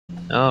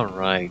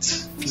Alright. I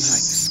feel like the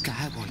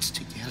sky wants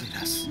to yell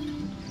at us.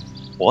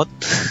 What?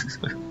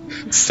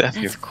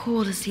 Samuel. That's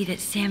cool to see that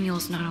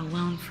Samuel's not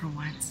alone for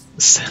once.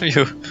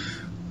 Samuel.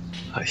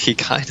 He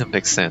kinda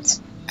makes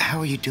sense. How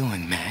are you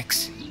doing,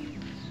 Max?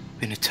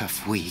 Been a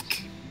tough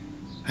week.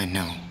 I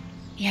know.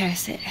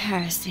 Yes, it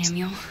has,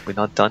 Samuel. We're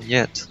not done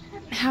yet.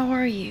 How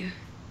are you?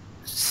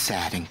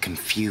 Sad and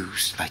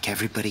confused like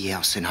everybody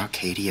else in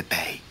Arcadia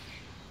Bay.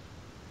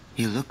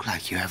 You look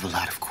like you have a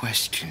lot of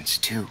questions,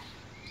 too.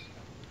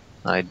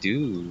 I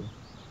do.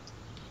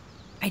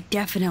 I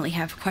definitely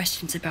have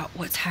questions about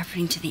what's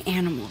happening to the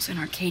animals in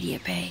Arcadia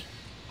Bay.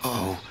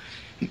 Oh,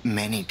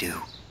 many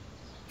do.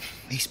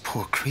 These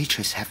poor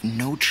creatures have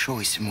no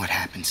choice in what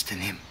happens to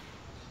them.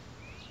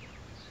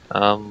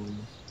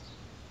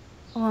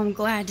 Well, I'm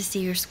glad to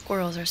see your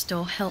squirrels are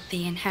still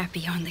healthy and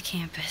happy on the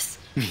campus.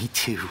 Me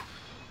too.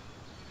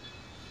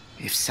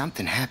 If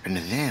something happened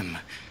to them...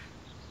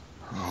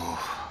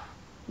 Oh...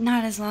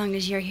 Not as long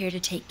as you're here to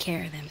take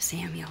care of them,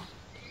 Samuel.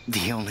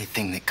 The only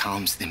thing that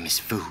calms them is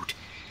food.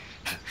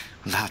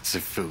 Lots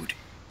of food.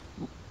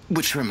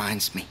 Which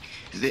reminds me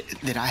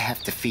that I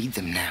have to feed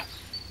them now.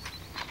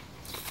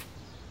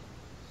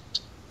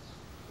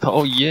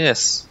 Oh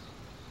yes.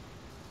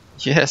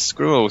 Yes,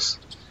 squirrels.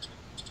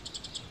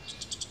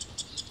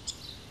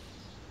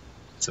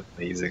 It's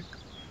amazing.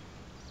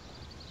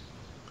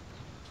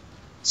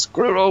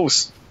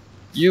 Squirrels!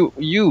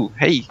 You!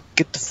 Hey,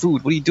 get the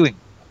food. What are you doing?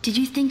 Did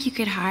you think you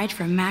could hide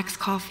from Max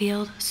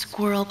Caulfield,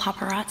 squirrel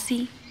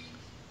paparazzi?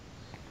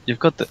 You've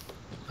got the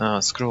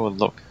squirrel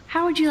look.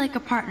 How would you like a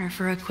partner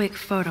for a quick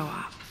photo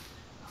op?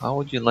 How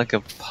would you like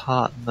a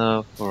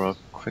partner for a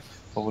quick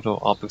photo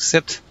op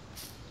except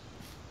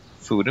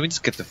food? Let me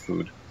just get the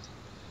food.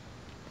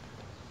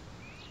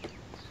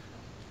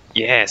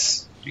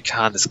 Yes! You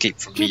can't escape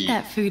from Get me.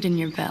 that food in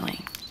your belly.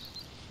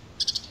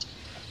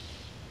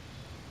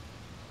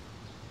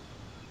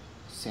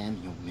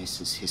 Samuel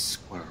misses his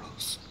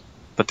squirrels.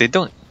 But they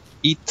don't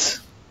eat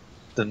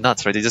the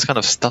nuts, right? They just kind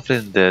of stuff it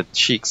in their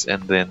cheeks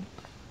and then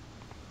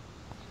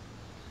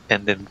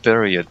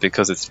bury it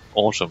because it's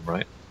autumn,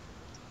 right?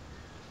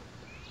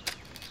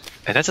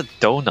 And that's a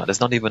donut. It's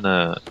not even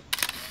a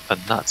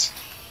nut.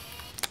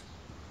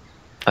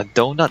 A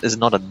donut is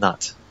not a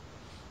nut.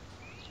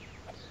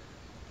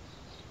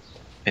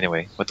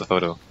 Anyway, what's the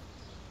photo?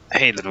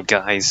 Hey, little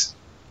guys,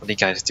 what are you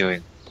guys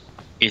doing?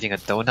 Eating a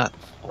donut?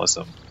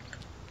 Awesome.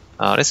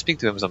 Let's speak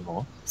to him some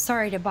more.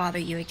 Sorry to bother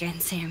you again,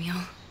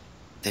 Samuel.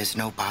 There's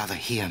no bother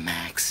here,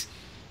 Max.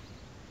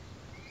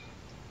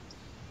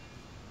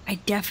 I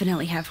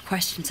definitely have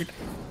questions about...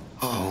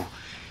 Oh,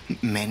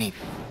 many...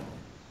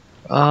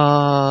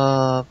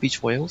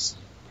 Beach whales?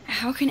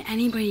 How can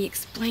anybody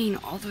explain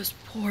all those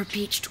poor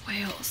beached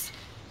whales?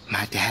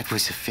 My dad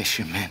was a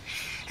fisherman,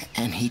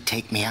 and he'd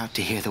take me out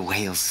to hear the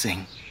whales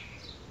sing.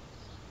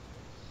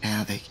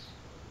 Now they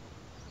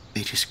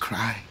just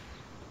cry.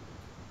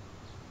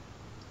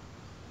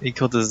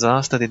 Eco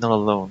disaster, they're not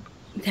alone.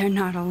 They're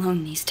not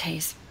alone these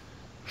days.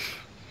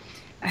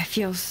 I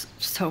feel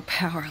so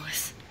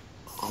powerless.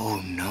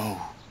 Oh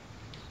no.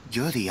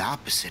 You're the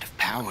opposite of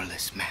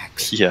powerless,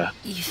 Max. Yeah.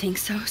 You think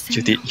so,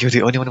 Samuel? You're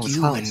the only one with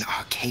You powers. and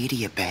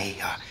Arcadia Bay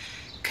are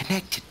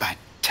connected by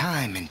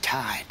time and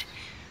tide.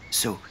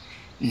 So,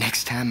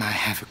 next time I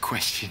have a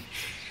question,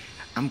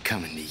 I'm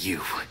coming to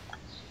you.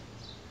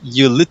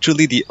 You're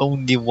literally the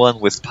only one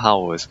with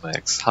powers,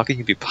 Max. How can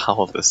you be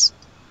powerless?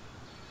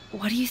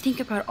 What do you think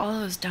about all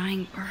those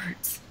dying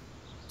birds?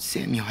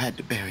 Samuel had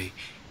to bury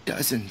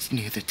dozens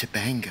near the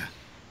Tabanga.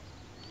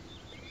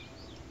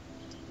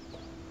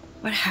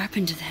 What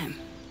happened to them?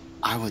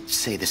 I would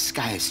say the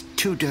sky is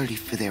too dirty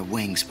for their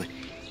wings, but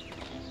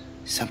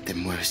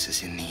something worse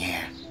is in the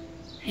air.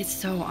 It's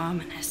so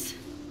ominous.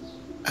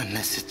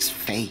 Unless it's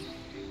fate,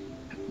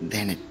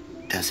 then it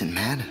doesn't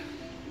matter.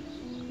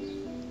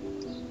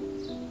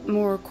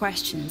 More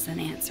questions than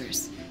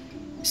answers.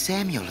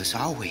 Samuel is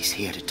always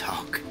here to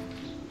talk.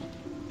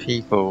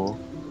 People.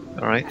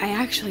 Alright? I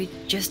actually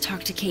just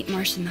talked to Kate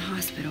Marsh in the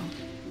hospital.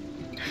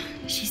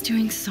 She's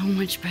doing so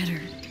much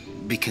better.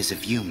 Because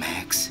of you,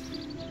 Max.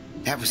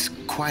 That was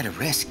quite a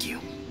rescue.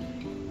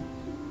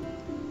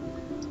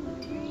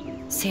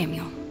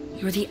 Samuel,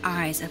 you're the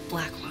eyes of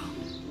Blackwell.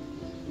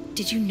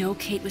 Did you know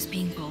Kate was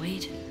being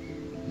bullied?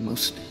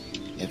 Most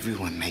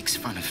everyone makes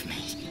fun of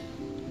me.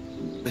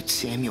 But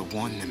Samuel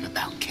warned them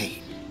about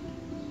Kate.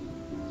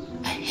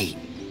 I hate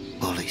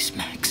bullies,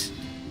 Max.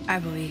 I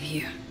believe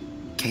you.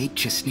 Kate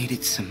just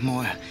needed some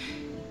more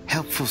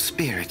helpful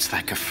spirits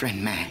like her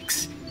friend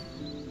Max.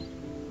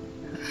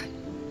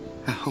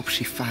 I hope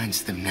she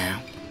finds them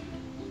now.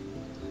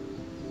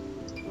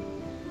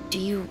 Do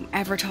you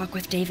ever talk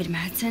with David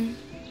Madsen?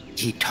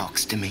 He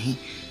talks to me.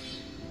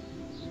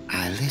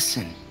 I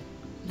listen.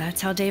 That's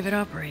how David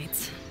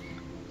operates.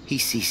 He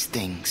sees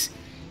things,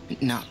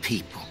 not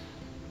people.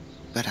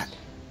 But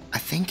I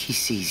think he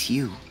sees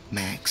you,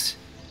 Max.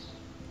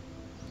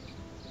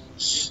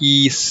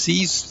 He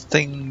sees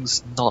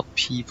things, not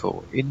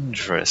people.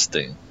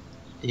 Interesting.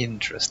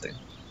 Interesting.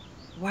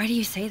 Why do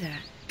you say that?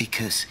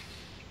 Because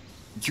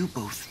you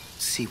both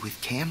see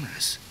with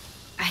cameras.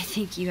 I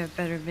think you have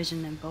better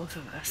vision than both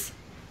of us.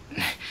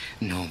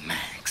 No,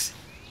 Max.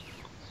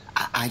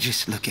 I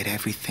just look at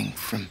everything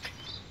from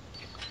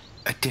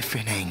a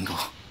different angle.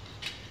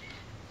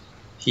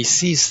 He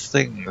sees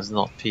things,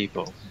 not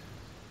people.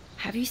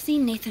 Have you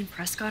seen Nathan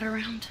Prescott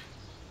around?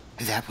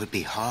 That would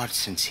be hard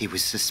since he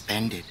was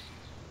suspended.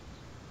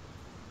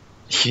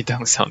 You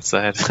don't sound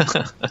sad.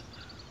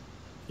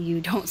 You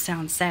don't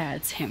sound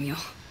sad, Samuel.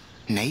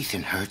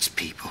 Nathan hurts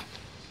people.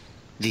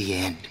 The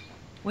end.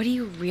 What do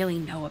you really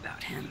know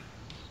about him?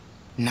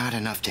 Not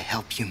enough to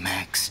help you,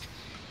 Max.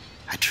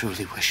 I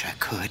truly wish I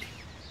could.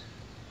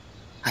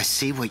 I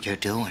see what you're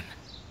doing.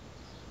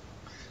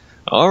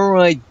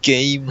 Alright,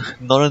 game.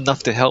 Not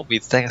enough to help me.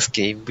 Thanks,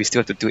 game. We still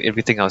have to do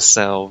everything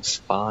ourselves.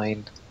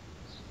 Fine.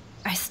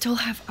 I still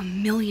have a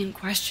million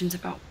questions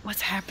about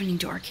what's happening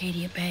to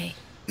Arcadia Bay.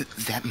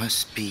 That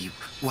must be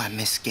why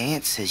Miss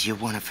Gant says you're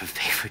one of her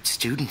favorite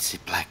students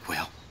at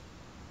Blackwell.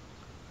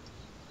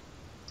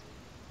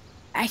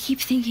 I keep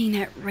thinking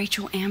that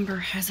Rachel Amber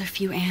has a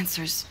few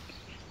answers.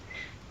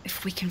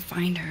 If we can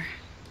find her.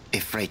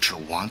 If Rachel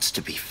wants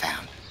to be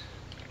found.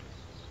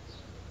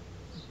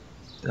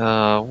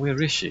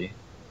 Where is she?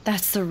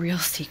 That's the real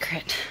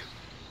secret.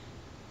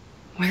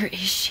 Where is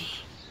she?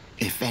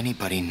 If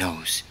anybody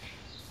knows,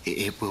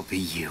 it will be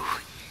you.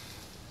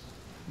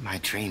 My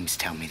dreams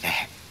tell me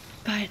that.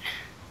 But...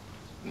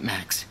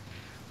 Max,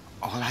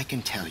 all I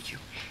can tell you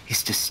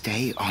is to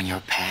stay on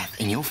your path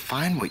and you'll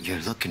find what you're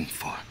looking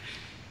for.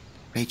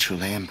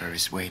 Rachel Amber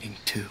is waiting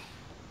too.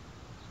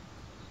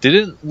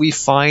 Didn't we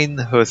find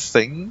her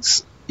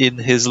things in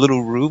his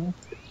little room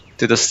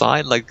to the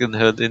side, like in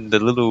the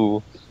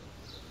little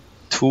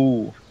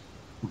tool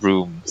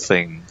room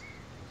thing?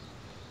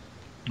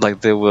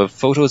 Like there were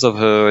photos of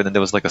her, and then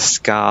there was like a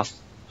scarf,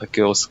 a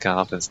girl's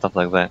scarf, and stuff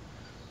like that.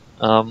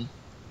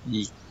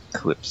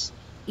 Eclipse.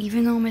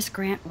 even though Miss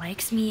Grant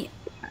likes me,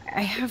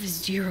 I have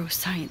zero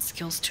science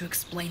skills to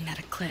explain that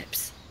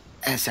eclipse.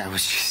 As I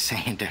was just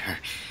saying to her,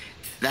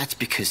 that's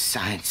because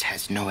science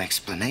has no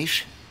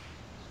explanation.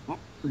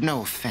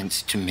 No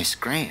offense to Miss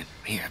Grant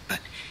here, but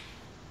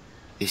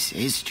this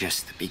is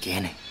just the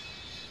beginning.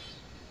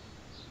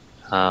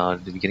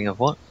 The beginning of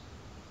what?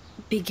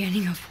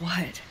 Beginning of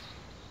what?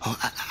 Oh,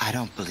 I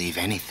don't believe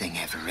anything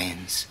ever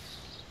ends.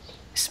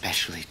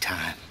 Especially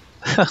time.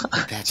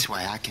 That's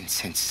why I can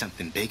sense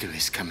something bigger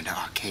is coming to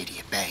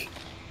Arcadia Bay.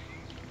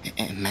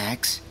 And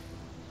Max,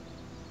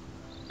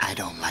 I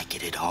don't like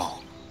it at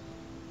all.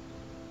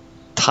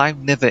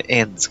 Time never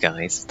ends,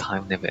 guys.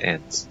 Time never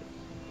ends.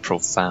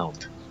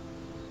 Profound.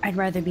 I'd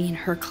rather be in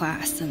her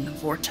class than the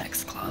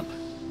Vortex Club.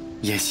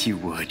 Yes, you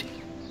would.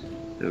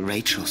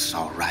 Rachel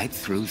saw right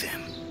through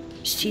them.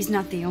 She's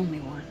not the only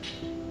one.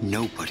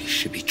 Nobody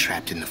should be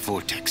trapped in the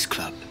Vortex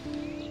Club.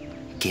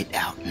 Get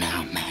out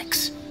now,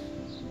 Max,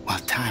 while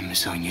time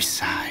is on your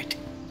side.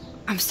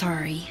 I'm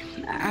sorry.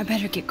 I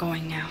better get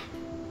going now.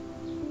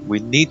 We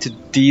need to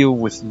deal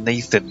with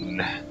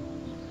Nathan.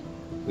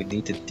 We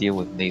need to deal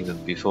with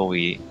Nathan before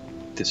we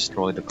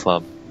destroy the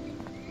club.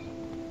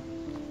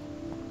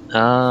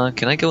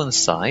 Can I go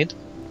inside?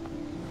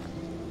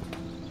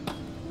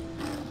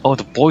 Oh,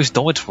 the boys'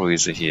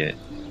 dormitories are here.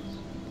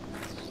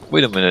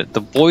 Wait a minute, the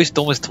boys'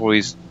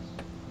 dormitories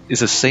is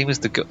the same as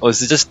the oh,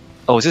 is it just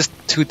it's just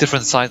two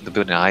different sides of the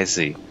building. I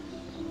see.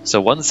 So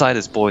one side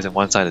is boys and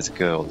one side is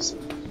girls.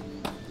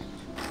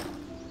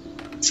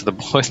 So the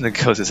boys and the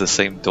girls is the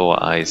same door.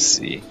 I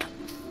see.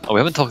 Oh, we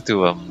haven't talked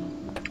to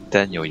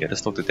Daniel yet.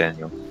 Let's talk to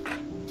Daniel.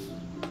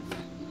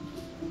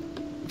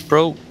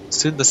 Bro,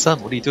 sit in the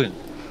sun. What are you doing?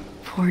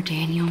 Poor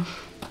Daniel.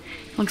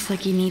 Looks like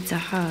he needs a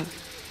hug.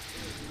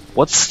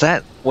 What's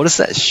that? What is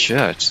that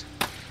shirt?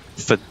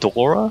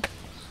 Fedora?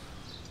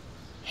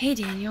 Hey,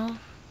 Daniel.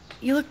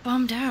 You look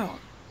bummed out.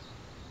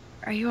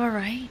 Are you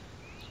alright?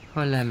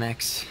 Hola,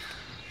 Max.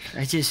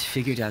 I just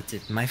figured out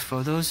that my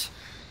photos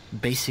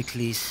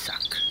basically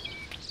suck.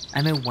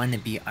 I'm a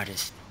wannabe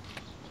artist.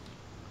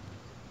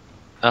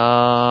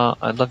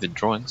 I love your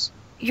drawings.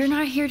 You're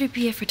not here to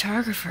be a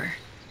photographer.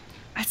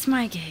 That's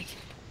my gig.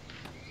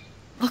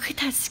 Look at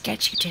that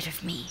sketch you did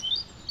of me.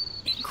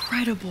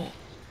 Incredible.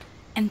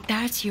 And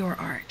that's your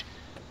art.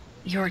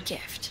 Your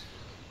gift.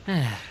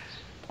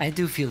 I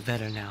do feel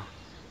better now.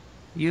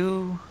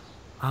 You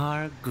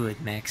are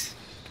good, Max.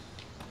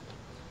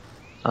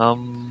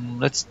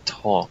 Let's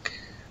talk.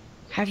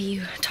 Have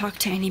you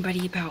talked to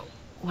anybody about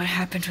what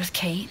happened with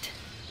Kate?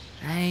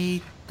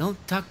 I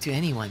don't talk to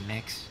anyone,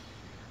 Max.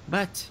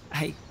 But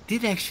I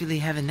did actually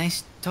have a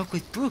nice talk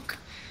with Brooke.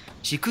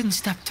 She couldn't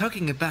stop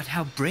talking about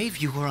how brave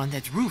you were on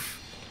that roof.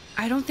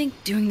 I don't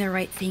think doing the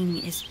right thing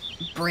is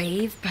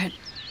brave, but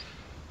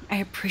I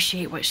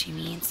appreciate what she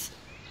means.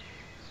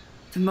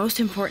 The most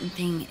important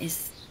thing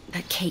is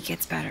that Kate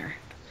gets better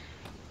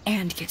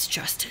and gets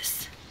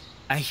justice.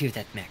 I hear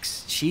that,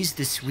 Max. She's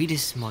the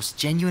sweetest, most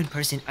genuine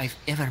person I've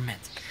ever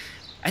met.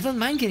 I don't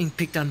mind getting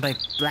picked on by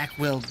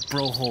Blackwell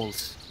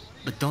bro-holes,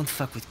 but don't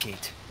fuck with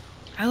Kate.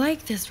 I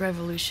like this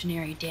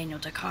revolutionary Daniel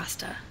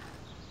DaCosta.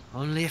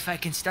 Only if I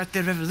can start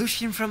the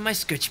revolution from my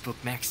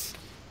sketchbook, Max.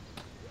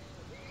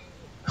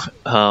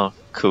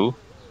 Cool.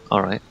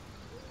 Alright.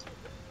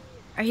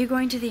 Are you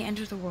going to the end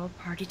of the world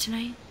party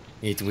tonight?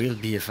 It will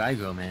be if I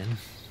go, man.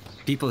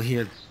 People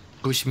here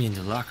push me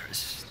into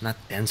lockers, not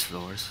dance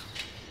floors.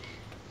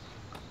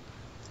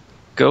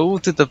 Go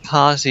to the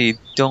party,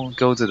 don't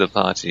go to the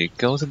party.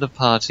 Go to the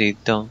party,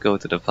 don't go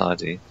to the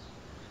party.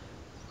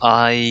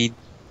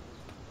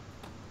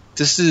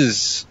 This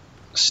is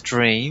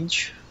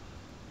strange.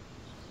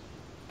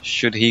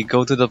 Should he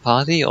go to the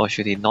party or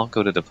should he not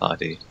go to the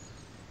party?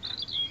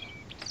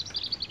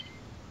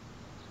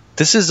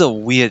 This is a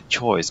weird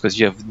choice because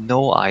you have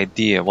no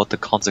idea what the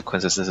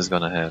consequences this is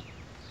gonna have.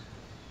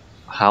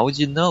 How would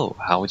you know?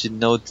 How would you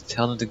know to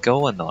tell him to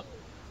go or not?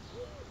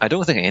 I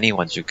don't think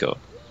anyone should go,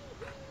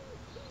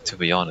 to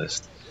be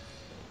honest.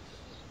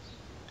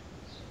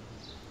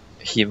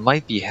 He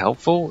might be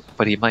helpful,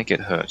 but he might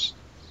get hurt.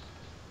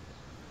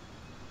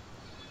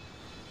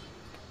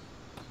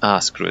 Ah,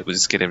 screw it, we'll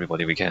just get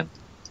everybody we can.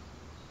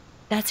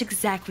 That's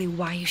exactly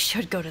why you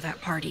should go to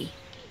that party.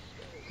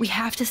 We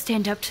have to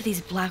stand up to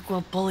these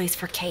Blackwell bullies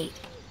for Kate.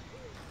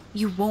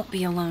 You won't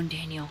be alone,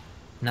 Daniel.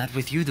 Not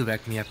with you to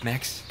back me up,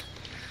 Max.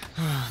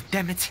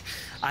 Damn it.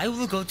 I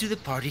will go to the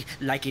party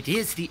like it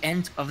is the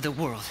end of the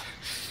world.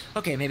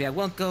 Okay, maybe I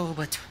won't go,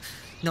 but...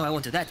 No, I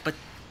won't do that, but...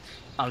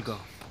 I'll go.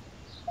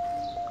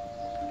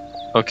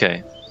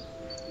 Okay.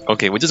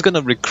 Okay, we're just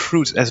gonna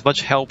recruit as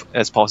much help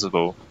as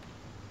possible.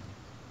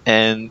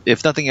 And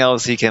if nothing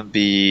else, he can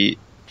be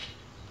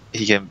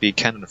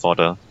cannon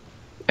fodder.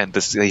 And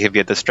he can be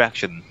a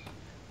distraction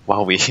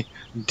while we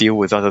deal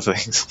with other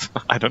things.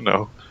 I don't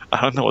know.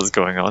 I don't know what's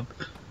going on.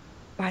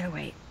 By the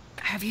way,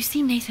 have you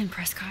seen Nathan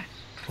Prescott?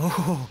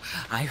 Oh,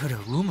 I heard a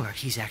rumor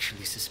he's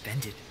actually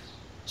suspended.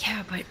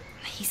 Yeah, but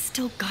he's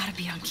still gotta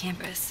be on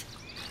campus.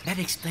 That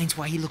explains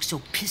why he looked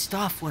so pissed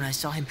off when I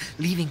saw him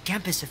leaving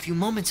campus a few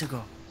moments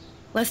ago.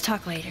 Let's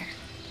talk later.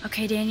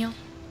 Okay, Daniel?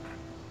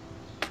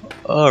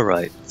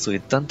 Alright, so we're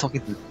done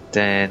talking to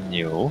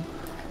Daniel.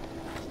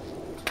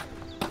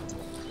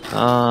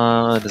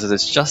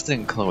 There's Justin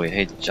and Chloe.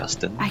 Hey,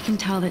 Justin. I can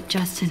tell that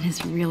Justin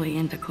is really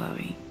into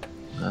Chloe.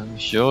 I'm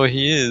sure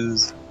he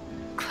is.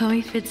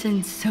 Chloe fits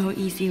in so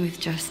easy with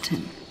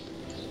Justin.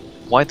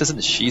 Why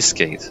doesn't she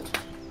skate?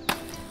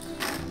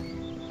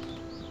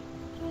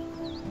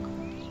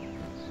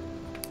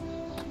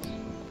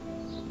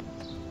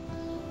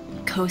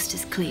 Coast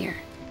is clear.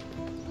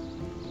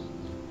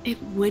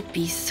 It would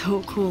be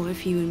so cool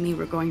if you and me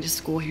were going to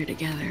school here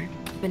together.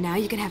 But now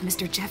you can have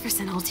Mr.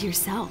 Jefferson all to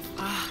yourself.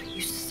 Ah,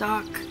 you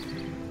suck.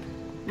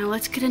 Now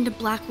let's get into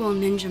Blackwell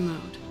Ninja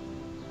mode.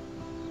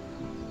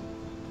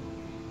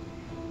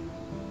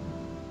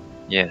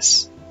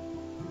 Yes.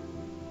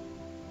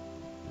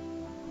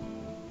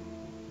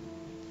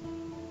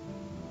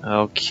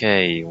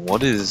 Okay,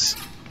 what is...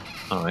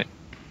 Alright.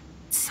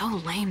 It's so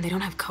lame they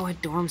don't have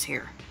co-ed dorms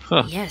here.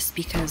 Huh. Yes,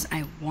 because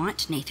I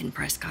want Nathan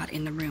Prescott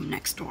in the room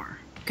next door.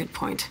 Good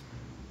point.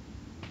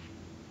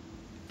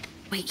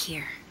 Wait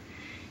here.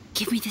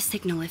 Give me the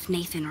signal if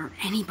Nathan or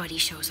anybody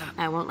shows up.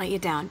 I won't let you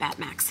down,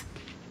 Batmax.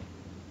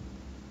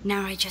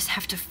 Now I just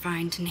have to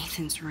find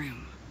Nathan's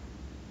room.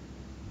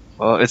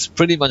 Well, it's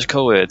pretty much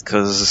co-ed,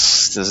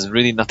 because there's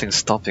really nothing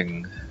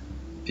stopping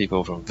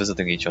people from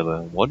visiting each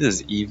other. What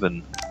is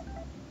even...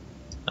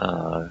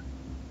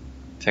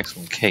 text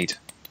from Kate.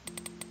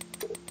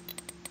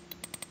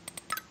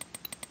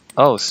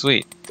 Oh,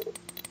 sweet.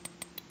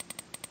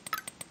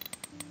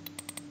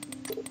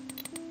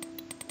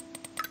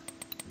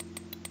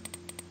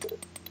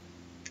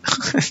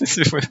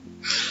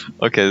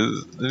 Okay,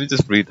 let me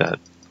just read that.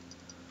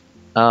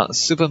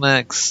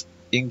 Supermax,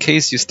 in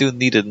case you still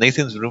need it,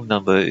 Nathan's room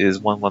number is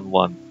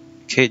 111.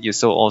 Kate, you're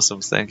so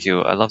awesome, thank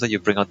you. I love that you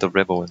bring out the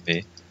rebel in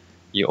me.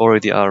 You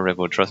already are a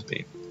rebel, trust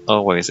me.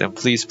 Always, and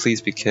please,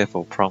 please be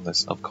careful,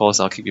 promise. Of course,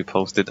 I'll keep you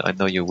posted, I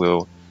know you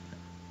will.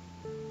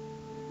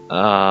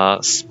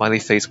 Smiley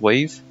face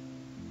wave?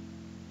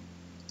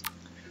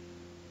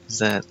 Is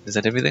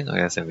that everything? Oh,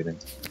 yeah, that's everything.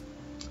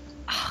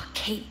 Oh,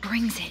 Kate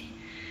brings it.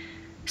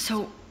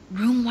 So,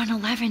 room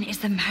 111 is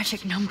the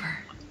magic number.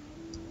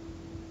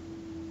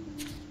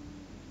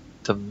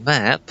 The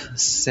map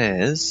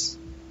says...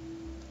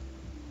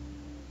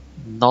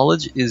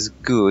 Knowledge is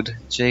good,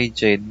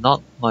 JJ,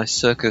 not my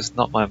circus,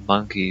 not my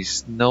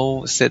monkeys.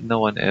 No, said no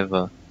one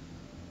ever.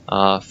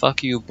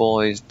 Fuck you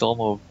boys,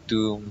 Dome of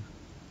Doom.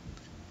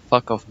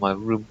 Fuck off my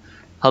room.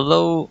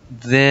 Hello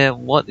there,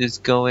 what is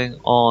going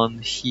on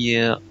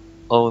here?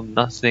 Oh,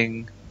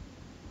 nothing.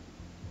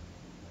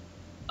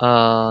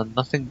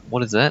 Nothing,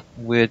 what is that?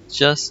 We're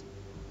just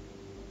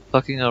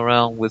fucking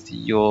around with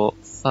your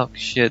fuck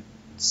shit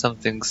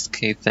something's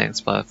okay, thanks,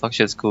 bye. Fuck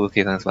shit's cool,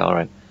 okay, thanks, bye,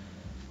 alright.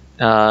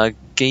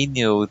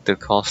 Gainio da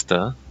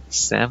Costa,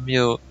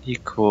 Samuel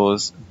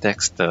equals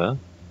Dexter,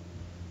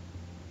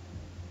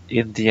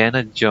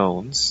 Indiana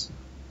Jones,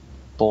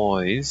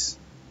 boys,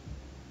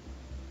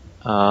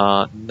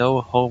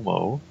 no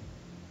homo,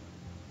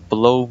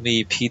 blow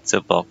me pizza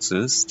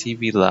boxes,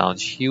 TV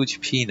lounge, huge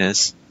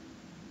penis.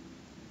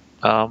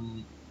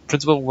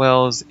 Principal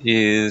Wells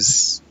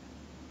is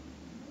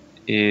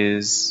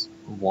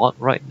what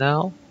right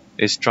now?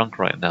 is drunk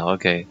right now.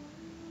 Okay.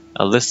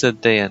 Alyssa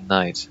day and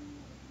night.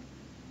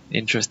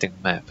 Interesting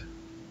map.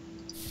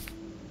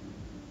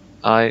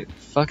 I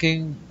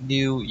fucking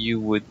knew you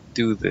would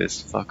do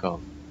this. Fuck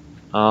off.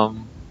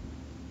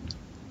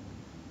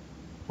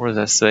 What does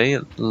that say?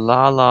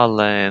 La La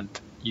Land.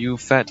 You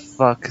fat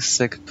fuck,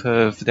 sick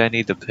perv,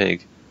 Danny the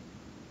pig.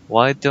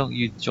 Why don't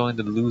you join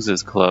the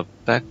losers club?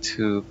 Back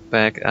to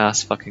back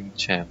ass fucking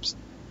champs.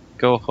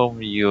 Go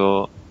home,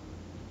 your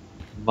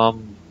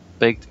mum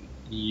baked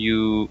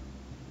you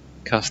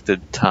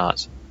custard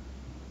tart.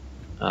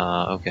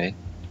 Okay.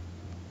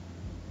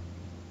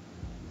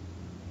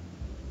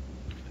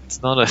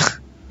 It's not a...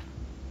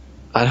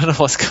 I don't know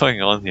what's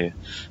going on here.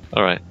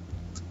 Alright.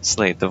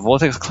 Slate, the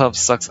Vortex Club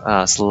sucks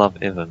ass,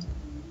 love Evan.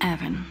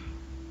 Evan.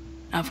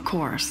 Of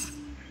course.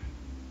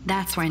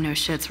 That's why no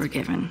shits were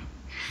given.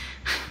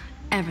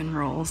 Evan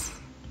rolls.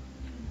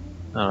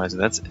 Alright, so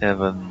that's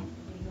Evan.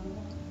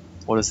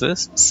 What is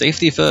this?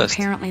 Safety first.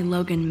 Apparently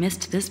Logan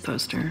missed this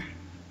poster.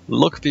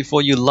 Look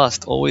before you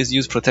lust. Always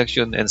use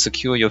protection and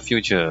secure your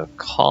future.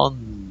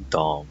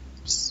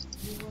 Condoms.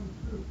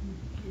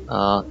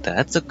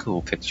 That's a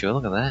cool picture.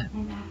 Look at that.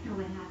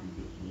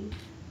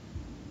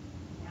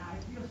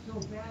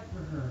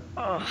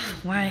 Oh,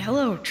 why,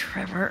 hello,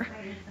 Trevor.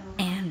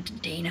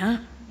 And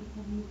Dana.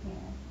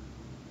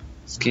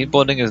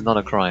 Skateboarding is not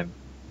a crime.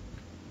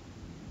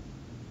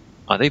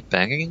 Are they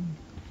banging?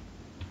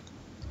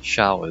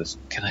 Showers.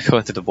 Can I go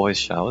into the boys'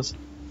 showers?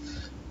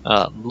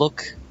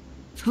 Look.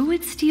 Who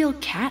would steal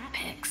cat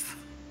pics?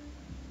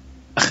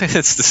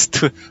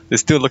 They're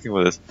still looking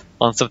for this.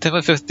 On September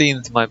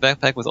 15th, my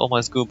backpack with all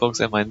my school books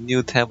and my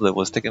new tablet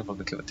was taken from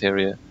the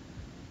cafeteria.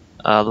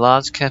 A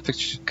large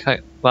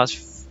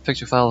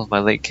picture file of my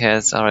late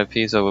cats,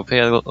 RIP, so I will pay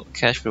a little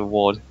cash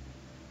reward.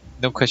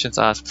 No questions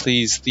asked,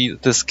 please.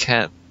 These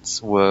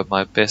cats were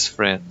my best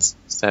friends.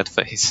 Sad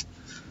face.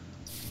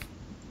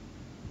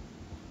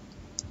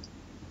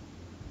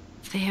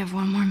 They have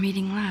one more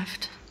meeting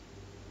left.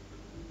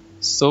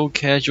 So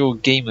casual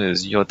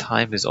gamers, your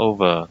time is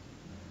over.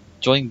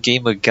 Join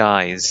Gamer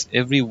Guys.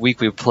 Every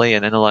week we play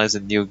and analyze a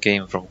new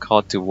game from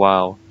COD to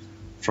WoW.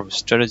 From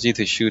strategy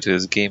to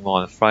shooters, game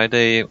on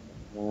Friday,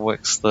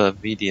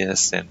 Wexler Media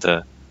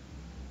Center.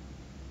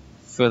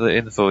 Further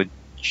info,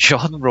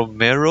 John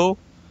Romero?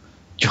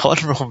 John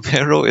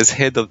Romero is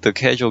head of the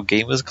Casual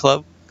Gamers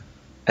Club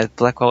at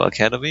Blackwell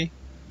Academy?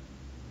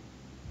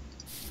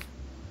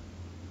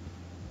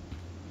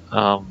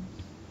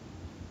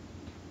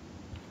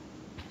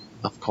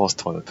 Of course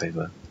toilet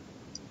paper.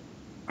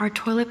 Are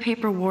toilet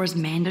paper wars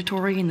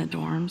mandatory in the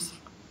dorms?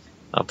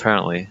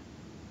 Apparently.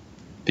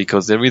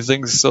 Because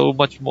everything's so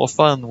much more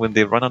fun when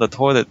they run out of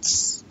toilet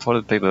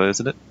paper,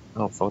 isn't it?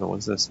 Oh, photo,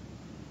 what's this?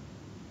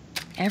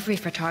 Every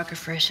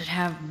photographer should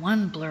have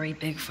one blurry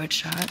Bigfoot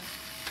shot.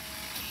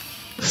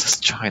 This is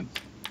giant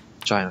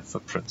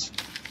footprints.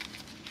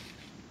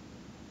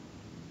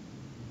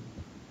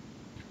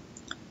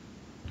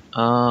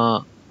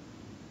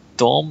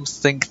 Dorm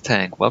Think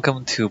Tank,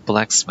 welcome to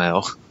Black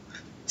Smell.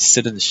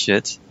 Sit and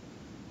shit.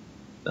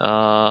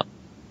 What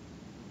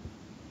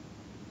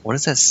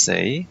does that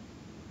say?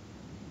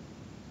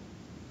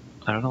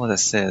 I don't know what that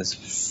says.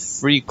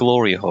 Free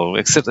glory hole,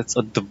 except it's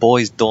the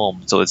boys'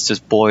 dorm, so it's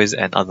just boys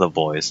and other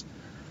boys.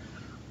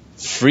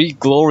 Free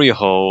glory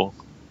hole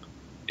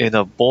in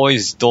a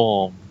boys'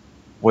 dorm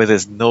where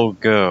there's no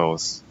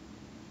girls.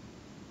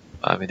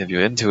 I mean, if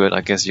you're into it,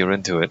 I guess you're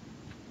into it.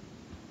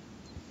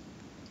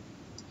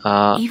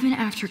 Even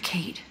after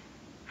Kate,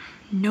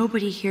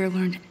 nobody here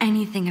learned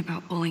anything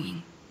about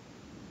bullying.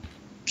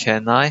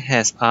 Can I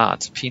has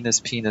art? Penis,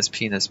 penis,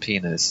 penis,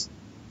 penis.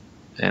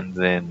 And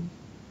then,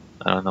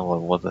 I don't know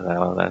what the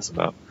hell that's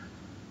about.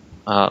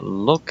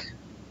 Look.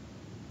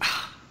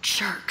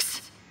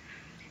 Jerks.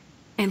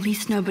 At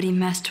least nobody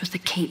messed with the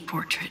Kate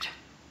portrait.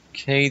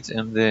 Kate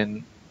and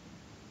then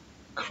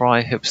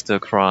cry hipster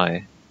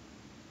cry.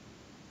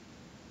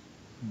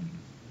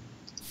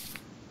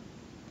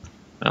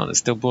 Oh, they're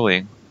still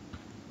bullying.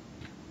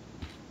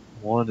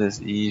 What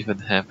is even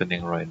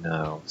happening right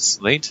now?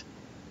 Slate?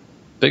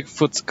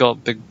 Bigfoot's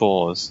got big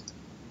balls.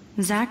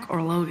 Zach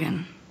or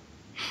Logan?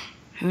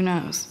 Who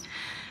knows?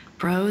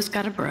 Bro's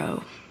got a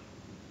bro.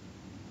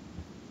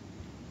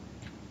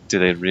 Do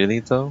they really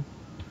though?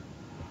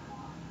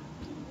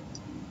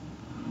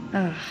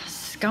 Ugh,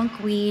 skunk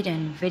weed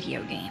and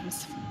video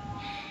games.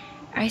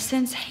 I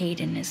sense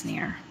Hayden is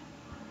near.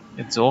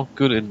 It's all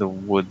good in the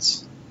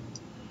woods.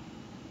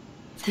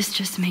 This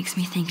just makes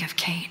me think of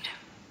Kate.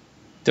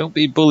 Don't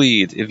be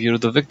bullied. If you're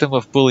the victim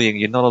of bullying,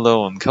 you're not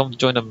alone. Come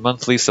join a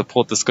monthly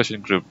support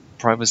discussion group.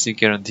 Privacy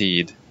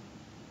guaranteed.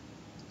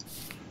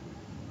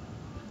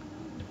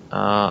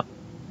 What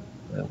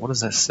does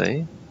that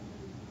say?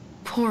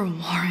 Poor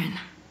Warren.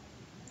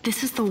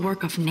 This is the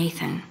work of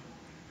Nathan.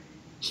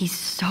 He's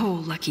so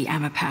lucky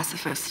I'm a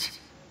pacifist.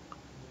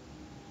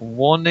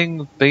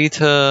 Warning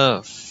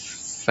beta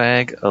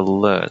fag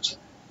alert.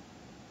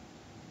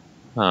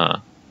 Huh.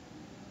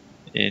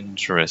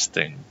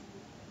 Interesting.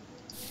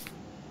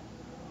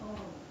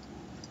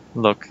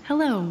 Look.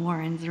 Hello,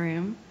 Warren's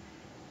room.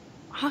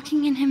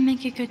 Hawking and him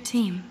make a good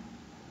team.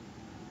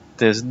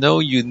 There's no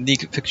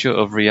unique picture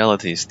of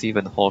reality,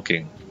 Stephen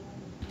Hawking.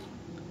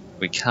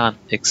 We can't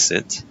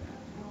exit.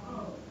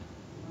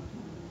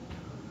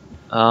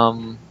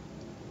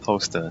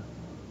 Poster.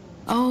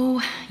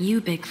 Oh,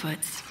 you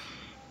Bigfoots.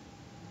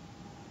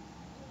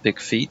 Big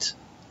feet.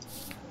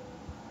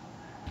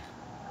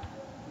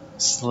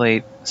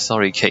 Slate.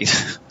 Sorry,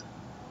 Kate.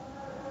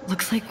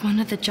 Looks like one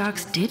of the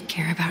jocks did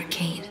care about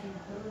Kate.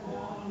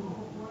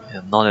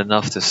 Yeah, not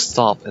enough to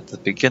stop at the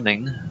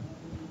beginning.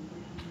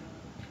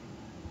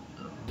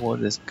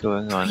 What is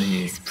going on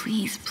here? Please,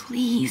 please,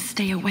 please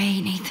stay away,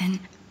 Nathan.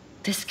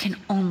 This can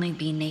only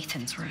be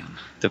Nathan's room.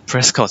 The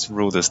Prescotts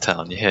rule this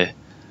town, yeah.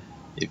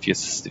 If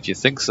you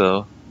think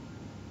so.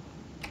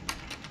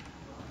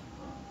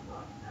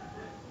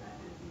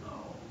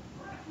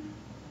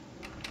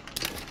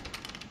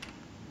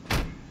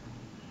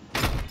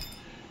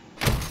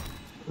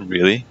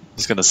 Really?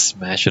 He's gonna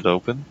smash it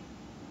open?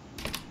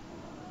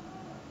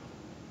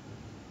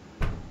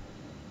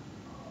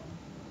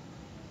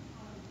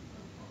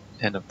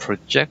 And a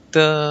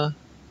projector.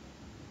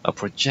 A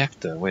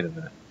projector, wait a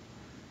minute.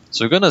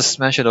 So we're gonna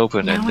smash it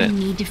open Now and I then.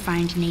 need to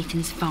find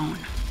Nathan's phone.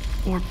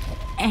 Or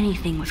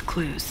anything with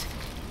clues.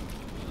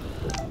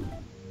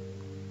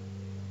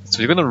 So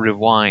you're gonna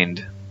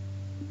rewind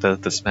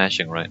the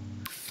smashing, right?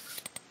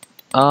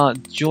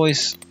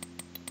 Joyce.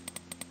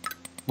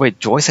 Wait,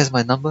 Joyce has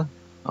my number?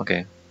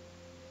 Okay.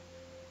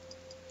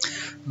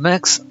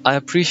 Max, I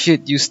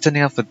appreciate you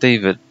standing up for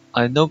David.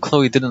 I know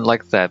Chloe didn't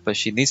like that, but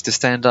she needs to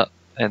stand up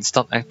and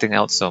stop acting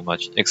out so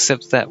much.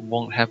 Except that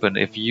won't happen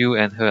if you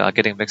and her are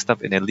getting mixed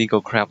up in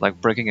illegal crap like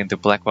breaking into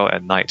Blackwell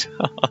at night.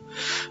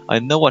 I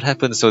know what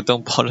happened, so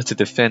don't bother to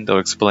defend or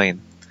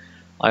explain.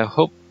 I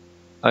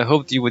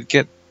hoped you would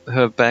get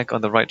her back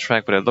on the right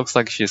track, but it looks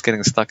like she's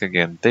getting stuck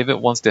again. David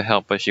wants to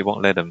help, but she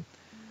won't let him.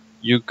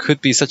 You could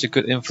be such a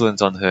good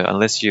influence on her,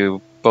 unless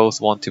you both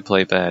want to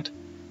play bad.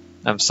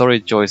 I'm sorry,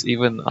 Joyce,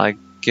 even I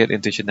get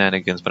into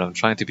shenanigans, but I'm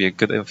trying to be a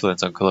good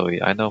influence on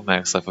Chloe. I know,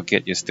 Max, I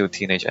forget you're still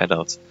teenage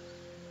adults.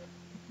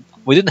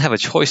 We didn't have a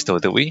choice though,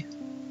 did we?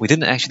 We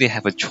didn't actually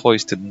have a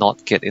choice to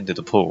not get into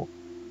the pool.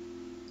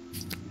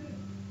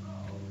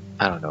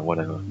 I don't know,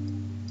 whatever.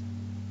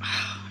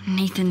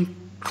 Nathan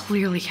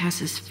clearly has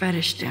his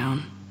fetish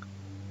down.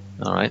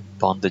 Alright,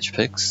 bondage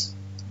pics.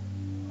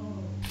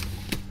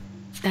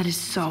 That is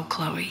so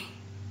Chloe.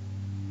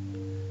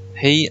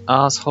 Hey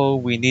asshole,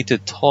 we need to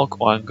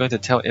talk or I'm going to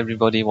tell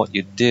everybody what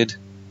you did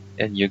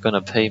and you're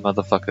gonna pay,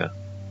 motherfucker.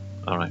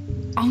 Alright.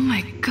 Oh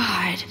my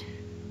god.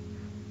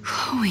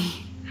 Chloe.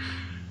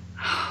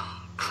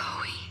 Oh,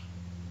 Chloe.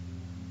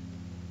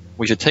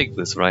 We should take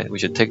this, right? We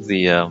should take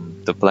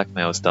the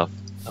blackmail stuff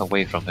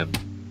away from him.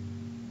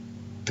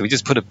 Do we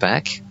just put it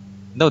back?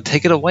 No,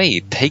 take it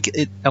away. Take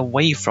it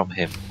away from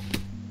him.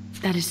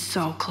 That is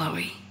so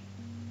Chloe.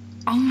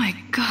 Oh my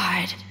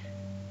god.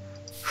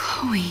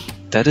 Chloe.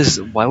 That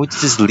is, why would you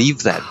just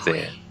leave that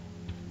there?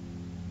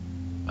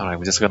 Alright,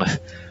 we're just gonna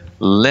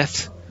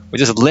we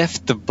just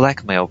left the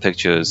blackmail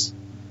pictures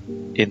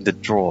in the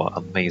drawer.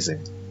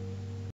 Amazing.